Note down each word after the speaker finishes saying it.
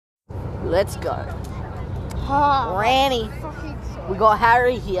Let's go. Granny. We got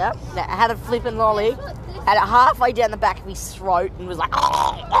Harry here that had a flipping lolly, had it halfway down the back of his throat and was like,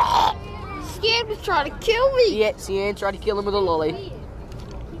 Scared was trying to kill me. Yeah, Sian tried to kill him with a lolly.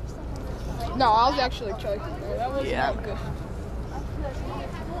 No, I was actually choking, bro. That was not good.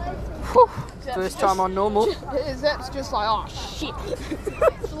 Whew. First time on normal. That's just like, oh shit.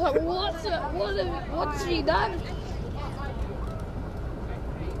 It's like, what's she done?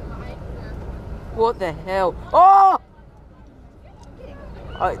 What the hell? Oh!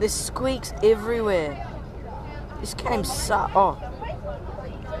 Oh, there's squeaks everywhere. This game sucks. Oh.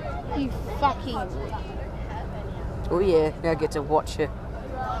 You fucking... Oh yeah, now I get to watch it.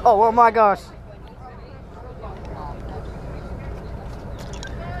 Oh my gosh.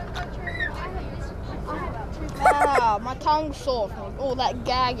 Ah, my tongue's sore from all that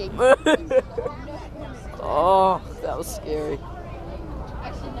gagging. Oh, that was scary.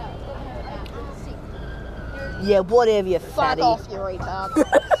 Yeah, whatever, you fatty. Fuck off, you retard.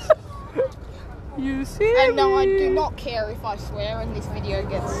 You see? And no, I do not care if I swear and this video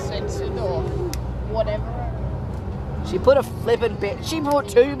gets censored or whatever. She put a flippin' bear. She brought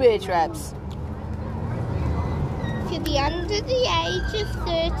 2 bear traps. To be under the age of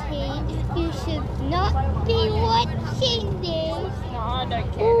 13, you should not be watching this. No, I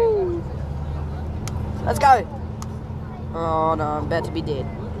don't care. Ooh. Let's go. Oh no, I'm about to be dead.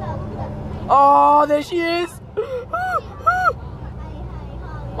 Oh, there she is.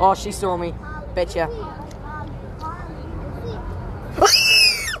 Oh, she saw me. Betcha.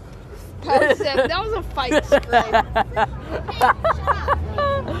 That was a fake scream.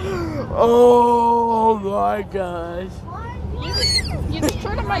 Oh my gosh. You're just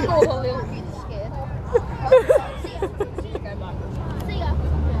trying to make all the little kids scared. Okay, bye.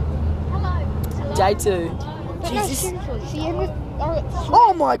 Day 2. But Jesus. no, seriously,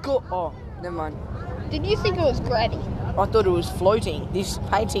 Oh my god. Oh, never mind. did you think it was Granny? I thought it was floating. This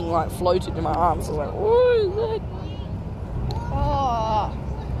painting like floated in my arms. I was like, what is that? Oh.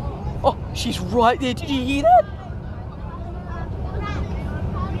 Oh, she's right there. Did you hear that?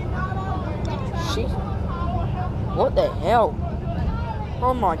 She... What the hell?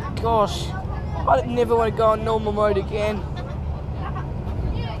 Oh my gosh. I never want to go on normal mode again.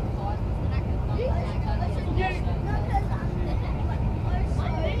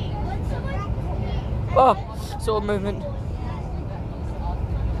 Oh, saw a movement.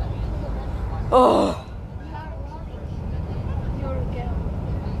 Oh.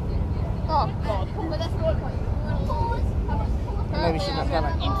 Oh, God. Maybe she's not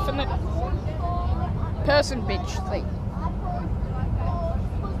gonna. Infinite person bitch thing.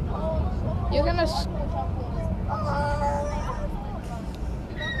 You're gonna...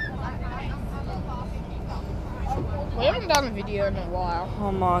 We haven't done a video in a while.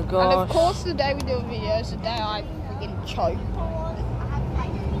 Oh my gosh. And of course the day we do a video is the day I freaking choke.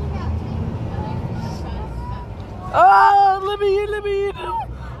 Oh, let me in.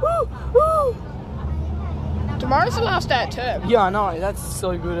 Ooh, ooh. Tomorrow's the last day of term. Yeah, I know. That's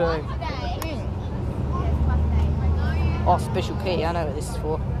so good, eh? Oh, special key. I know what this is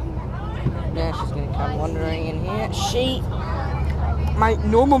for. Now she's going to come wandering in here. Mate,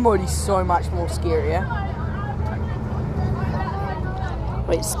 normal mode is so much more scarier.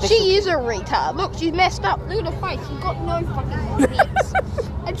 Wait, She is a retard. Look, she's messed up. Look at her face. She's got no fucking lips.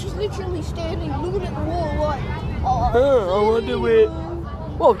 And she's literally standing looking at the wall like, oh. I wonder where...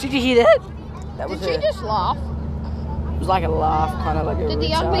 Whoa, did you hear that? That was Did she just laugh? It was like a laugh, kind of like a Did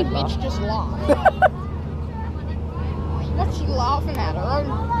the ugly retard bitch laugh. just laugh? What's she laughing at? Her own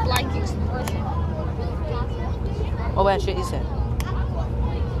blank expression. Oh, wow, shit, is that?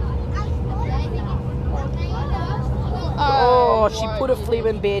 Oh, she put a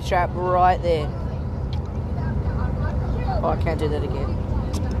flippin' bear trap right there. Oh, I can't do that again.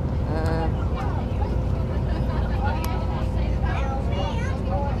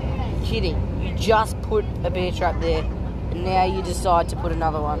 Kidding. You just put a bear trap there, and now you decide to put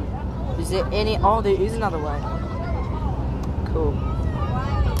another one. Is there any... Oh, there is another way. Cool.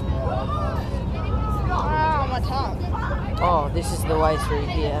 Ah, my tongue. Oh, this is the way through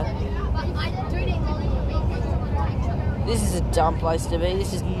here. This is a dumb place to be.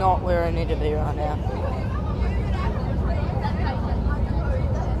 This is not where I need to be right now.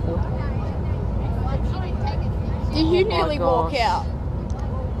 Did you nearly walk out?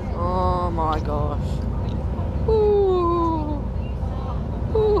 Oh my gosh. Ooh.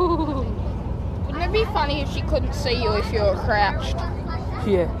 Ooh. Wouldn't it be funny if she couldn't see you if you were crouched?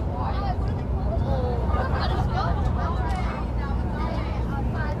 Yeah.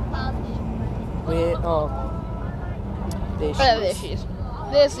 Where? Oh. There she is. Oh, there she is.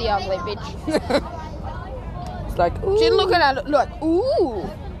 There's the ugly bitch. It's like, ooh. She's looking at it like, ooh.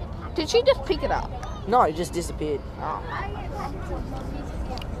 Did she just pick it up? No, it just disappeared. Oh.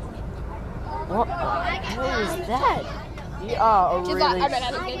 What the hell is that? You are a She's really... like, I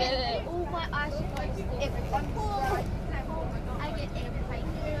mean, All my eyes are closed. Everything. I get everything.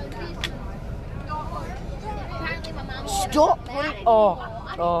 Apparently my mum... Stop! Oh.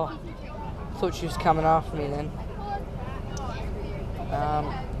 Thought she was coming after me then.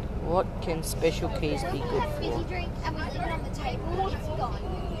 What can special keys be good Fizzy for? drink and we leave it on the table. It's gone.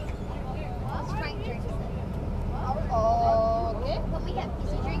 Frank drinks it. Oh, okay. When we have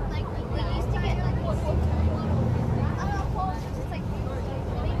fizzy drink, like we used to get like just like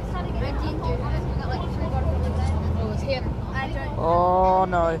we started getting ginger. We got like 3 bottles of that. It was him. I don't. Oh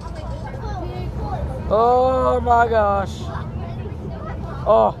no. Oh my gosh.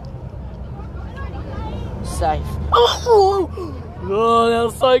 Oh. Safe. Oh, that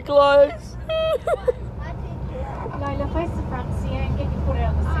was so close. Lola, face the front so you don't get your foot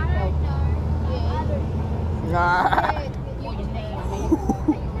out the seatbelt. Nah.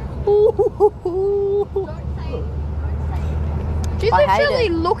 She's I hate literally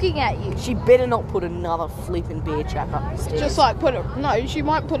it. looking at you. She better not put another flipping bear trap up the stairs. Just like put it. No, she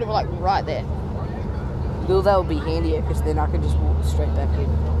might put it like right there. Well, that would be handier because then I can just walk straight back in.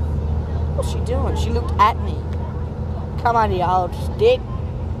 What's she doing? She looked at me. Come on, you old stick.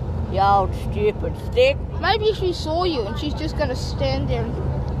 You old stupid stick. Maybe she saw you and she's just gonna stand there.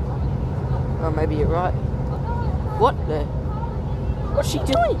 Oh, maybe you're right. What the? What's she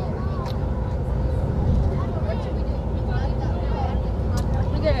doing?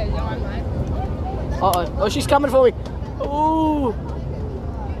 Uh-oh. Oh, she's coming for me. Ooh.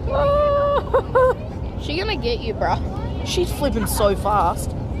 She gonna get you, bruh. She's flipping so fast.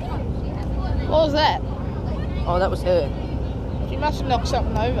 What was that? Oh, that was her. She must have knocked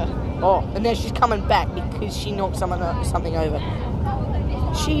something over. Oh, and then she's coming back because she knocked something over.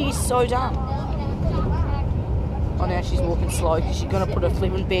 She's so dumb. Oh, now she's walking slow because she's going to put a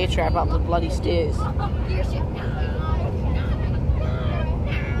flipping bear trap up the bloody stairs.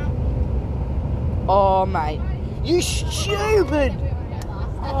 Oh, mate. You stupid!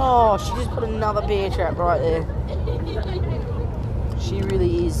 Oh, she just put another bear trap right there. She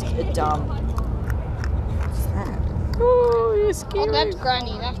really is a dumb. What's that? Oh, you're scary. Oh, that's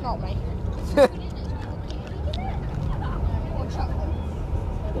Granny. That's not me.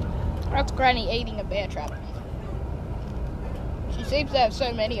 That's Granny eating a bear trap. She seems to have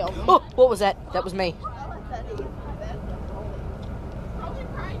so many of them. Oh, what was that? That was me.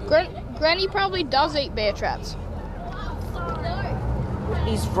 Granny probably does eat bear traps. What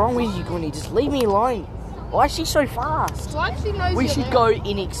is wrong with you, Granny? Just leave me alone. Why is she so fast? It's like she knows We you're should there. go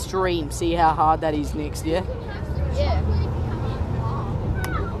in extreme, see how hard that is next, yeah? Yeah.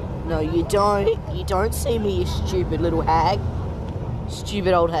 No, you don't. You don't see me, you stupid little hag.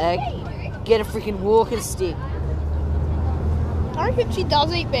 Stupid old hag. Get a freaking walking stick. I reckon she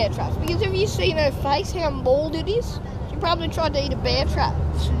does eat bear traps because have you seen her face, how bald it is? She probably tried to eat a bear trap.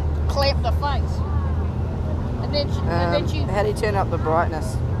 She clamped her face. And then she How do you turn up the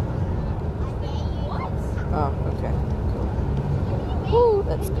brightness? Oh, okay. Cool. Woo,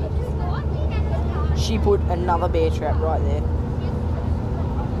 that's good. She put another bear trap right there.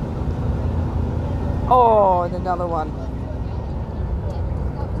 Oh, and another one.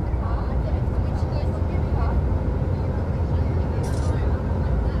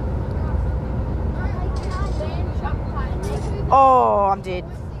 Oh, I'm dead.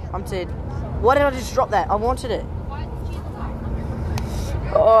 I'm dead. Why did I just drop that? I wanted it.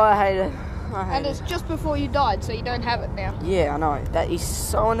 Oh, I hate it. I hate and it. it's just before you died, so you don't have it now. Yeah, I know. That is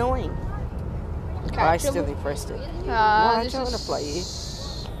so annoying. Okay, I shall still we- pressed it. Why Why don't you want to play you?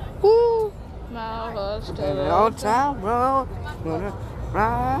 Woo! My horse to An old town road, gonna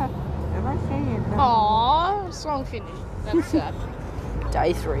ride in my feet. Aww, song finished. That's sad.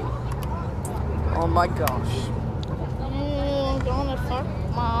 Day 3. Oh my gosh. I'm gonna fuck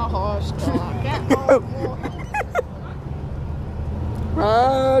my horse till I get no more.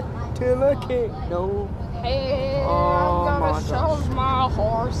 Ride till I can't no. Hey, Oh I'm my gonna shove my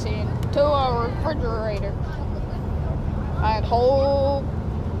horse into a refrigerator and hope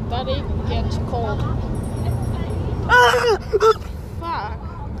that it gets cold. Fuck.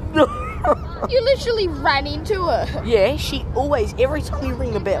 You literally ran into her. Yeah, she always, every time you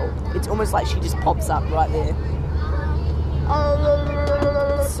ring the bell, it's almost like she just pops up right there.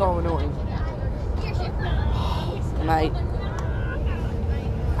 It's so annoying. Mate.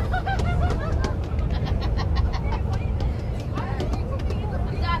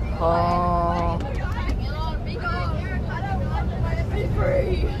 Oh.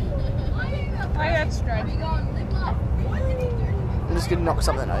 that's strange. I'm just gonna knock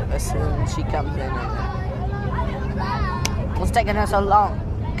something over so she comes in. What's taking her so long?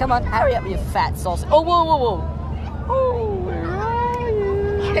 Come on, hurry up, you fat sausage. Oh, whoa, whoa, whoa. Oh, where are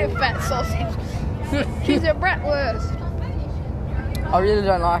you? You fat sausage. She's a bratwurst. I really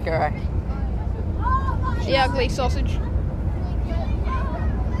don't like her, eh? The ugly sausage.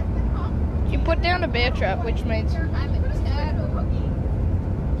 You put down a bear trap, which means...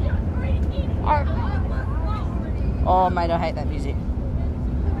 Oh, mate, I hate that music.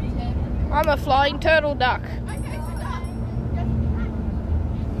 I'm a flying turtle duck.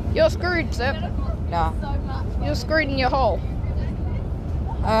 You're screwed, Zep. No. You're screwed in your hole.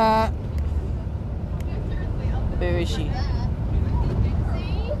 Where is she?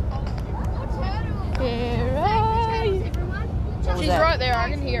 Where are you? What was She's that? right there, I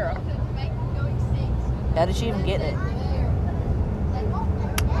can hear her. How did she even get there?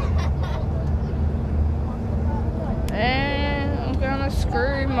 And I'm gonna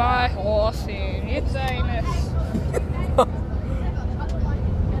screw my horse in. It's anus.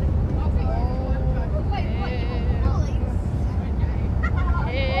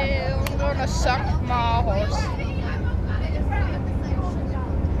 Yeah, I'm gonna suck my horse.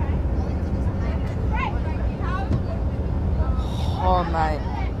 Oh, mate.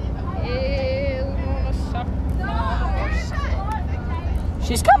 Yeah, I'm gonna suck my horse.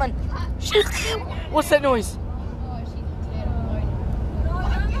 She's coming. What's that noise?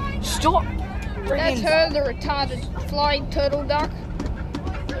 Stop. That's her, the retarded flying turtle duck.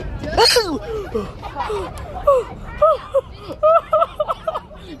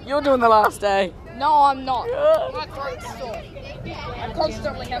 You're doing the last day. No, I'm not. My throat's sore. I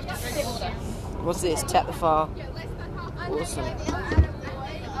constantly have to drink water. What's this? Tap the file. Awesome.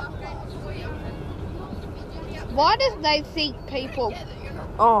 Why do they think people...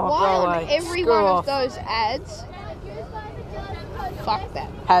 Oh, Why go on away. every Screw one off. of those ads... Fuck that.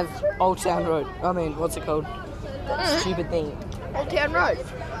 Have Old Town Road. I mean, what's it called? That stupid thing. Old Town Road.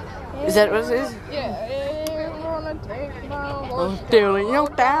 Is that what it is? Yeah. I'm gonna take my horse Oh, doing your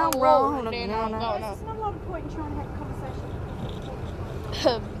down Whoa, road. no. There's not a lot of point in trying to have a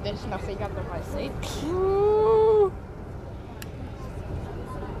conversation. There's nothing under my seat.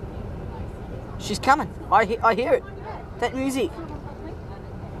 She's coming. I hear it. That music.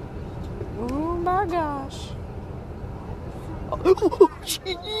 Oh my gosh. I'm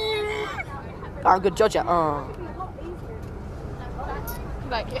good judger. Oh.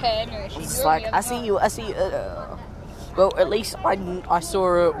 Like, yeah, no, she's It's like, I see you. Well, at least I saw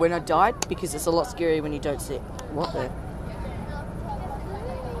her when I died, because it's a lot scarier when you don't see it. What the?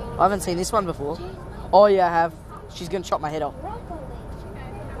 I haven't seen this one before. Oh yeah, I have. She's gonna chop my head off.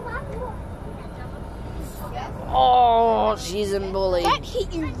 Oh, she's a bully. That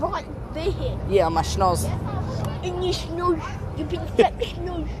hit you right there. Yeah, on my schnoz. In your snooze. You big fat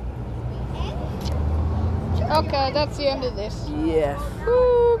snooze. Okay, that's the end of this. Yeah.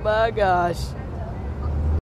 Oh my gosh.